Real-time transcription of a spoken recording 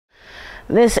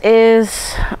This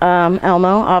is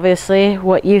Elmo, obviously,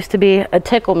 what used to be a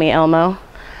Tickle Me Elmo.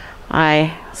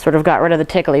 I sort of got rid of the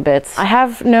tickly bits. I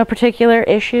have no particular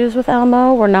issues with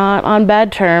Elmo. We're not on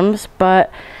bad terms,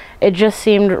 but it just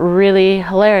seemed really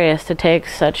hilarious to take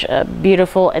such a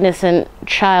beautiful, innocent,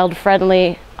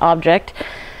 child-friendly object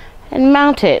and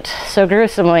mount it so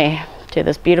gruesomely to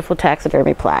this beautiful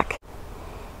taxidermy plaque.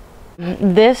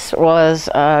 This was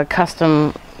a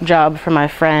custom job for my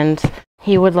friend.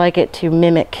 He would like it to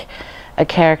mimic a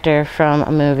character from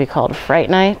a movie called Fright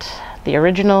Night, the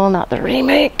original, not the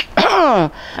remake.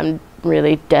 I'm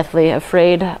really deathly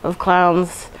afraid of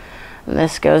clowns. And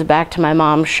this goes back to my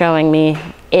mom showing me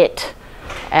it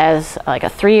as like a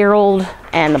 3-year-old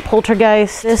and the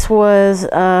poltergeist. This was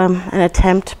an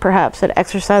attempt perhaps at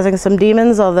exorcising some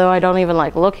demons, although I don't even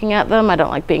like looking at them. I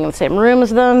don't like being in the same room as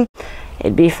them.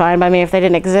 It'd be fine by me if they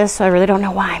didn't exist, so I really don't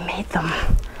know why I made them.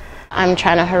 I'm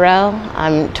China Horrell,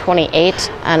 I'm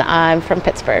 28, and I'm from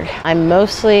Pittsburgh. I'm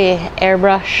mostly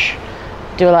airbrush,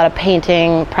 do a lot of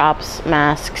painting, props,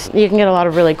 masks. You can get a lot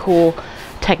of really cool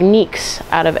techniques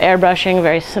out of airbrushing,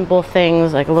 very simple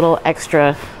things like a little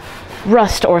extra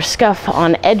rust or scuff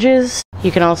on edges.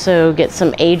 You can also get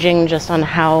some aging just on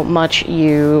how much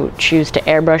you choose to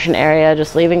airbrush an area.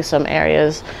 Just leaving some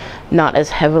areas not as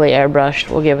heavily airbrushed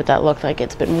will give it that look like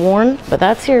it's been worn. But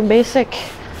that's your basic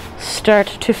start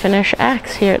to finish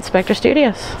acts here at Specter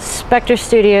Studios. Specter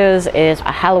Studios is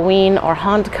a Halloween or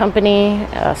haunt company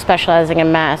specializing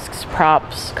in masks,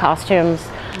 props, costumes.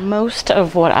 Most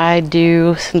of what I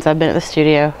do since I've been at the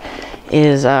studio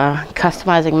is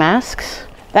customizing masks.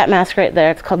 That mask right there,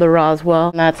 it's called the Roswell,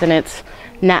 and that's in its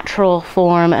natural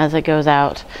form as it goes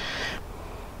out.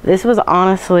 This was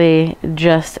honestly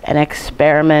just an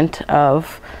experiment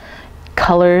of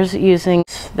colors using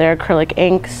their acrylic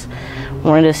inks.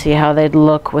 Wanted to see how they'd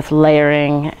look with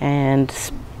layering and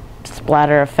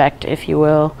splatter effect, if you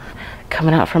will.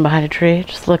 Coming out from behind a tree,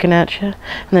 just looking at you,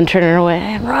 and then turning away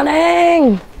and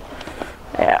running.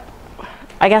 Yeah.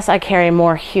 I guess I carry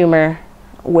more humor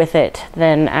with it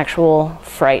than actual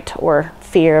fright or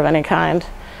fear of any kind,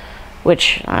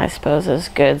 which I suppose is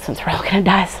good since we're all gonna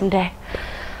die someday.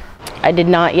 I did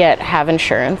not yet have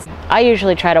insurance. I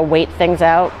usually try to wait things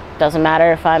out. Doesn't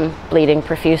matter if I'm bleeding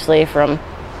profusely from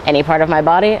any part of my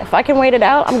body. If I can wait it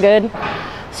out, I'm good.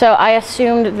 So I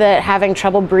assumed that having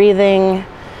trouble breathing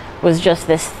was just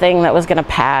this thing that was gonna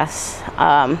pass.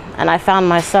 And I found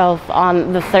myself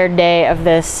on the 3rd day of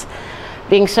this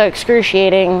being so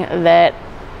excruciating that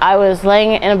I was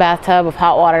laying in a bathtub with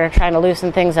hot water trying to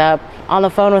loosen things up, on the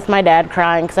phone with my dad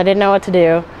crying because I didn't know what to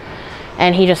do.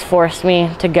 And he just forced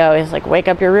me to go. He's like, wake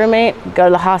up your roommate, go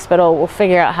to the hospital, we'll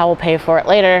figure out how we'll pay for it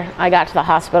later. I got to the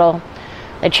hospital,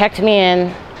 they checked me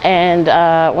in,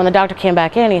 and when the doctor came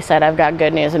back in, he said, I've got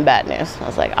good news and bad news. I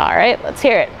was like, all right, let's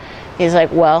hear it. He's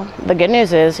like, well, the good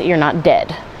news is you're not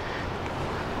dead.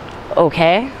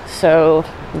 Okay, so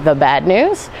the bad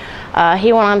news?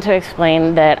 He went on to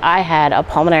explain that I had a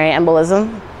pulmonary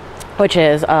embolism, which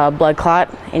is a blood clot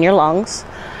in your lungs.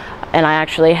 And I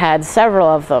actually had several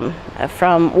of them.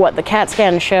 From what the CAT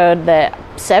scan showed, that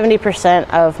 70%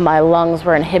 of my lungs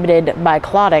were inhibited by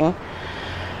clotting.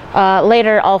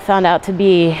 Later, all found out to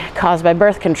be caused by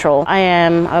birth control. I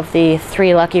am of the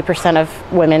 3 lucky %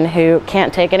 of women who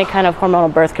can't take any kind of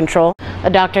hormonal birth control. The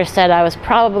doctor said I was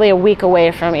probably a week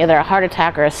away from either a heart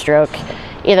attack or a stroke.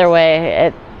 Either way,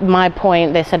 at my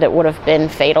point, they said it would have been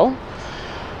fatal.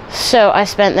 So I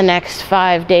spent the next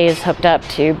 5 days hooked up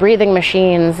to breathing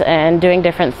machines and doing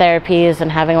different therapies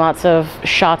and having lots of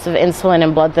shots of insulin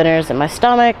and blood thinners in my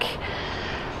stomach.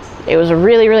 It was a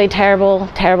really, really terrible,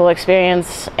 terrible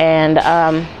experience. And,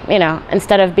 you know,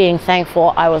 instead of being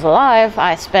thankful I was alive,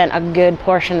 I spent a good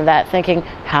portion of that thinking,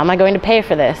 how am I going to pay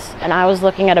for this? And I was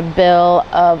looking at a bill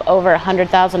of over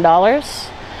 $100,000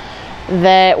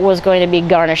 that was going to be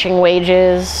garnishing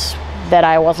wages that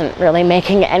I wasn't really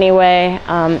making anyway.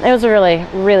 It was a really,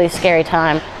 really scary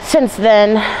time. Since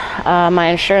then, my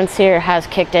insurance here has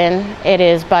kicked in. It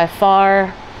is by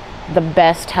far the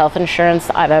best health insurance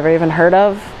I've ever even heard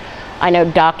of. I know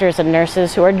doctors and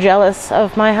nurses who are jealous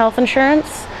of my health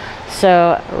insurance.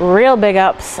 So real big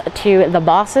ups to the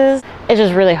bosses. It's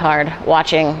just really hard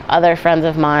watching other friends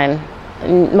of mine,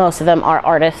 most of them are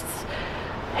artists,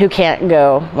 who can't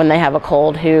go when they have a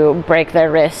cold, who break their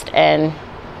wrist, and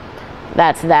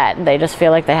that's that. They just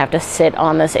feel like they have to sit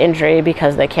on this injury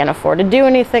because they can't afford to do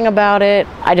anything about it.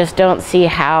 I just don't see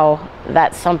how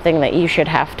that's something that you should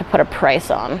have to put a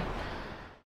price on.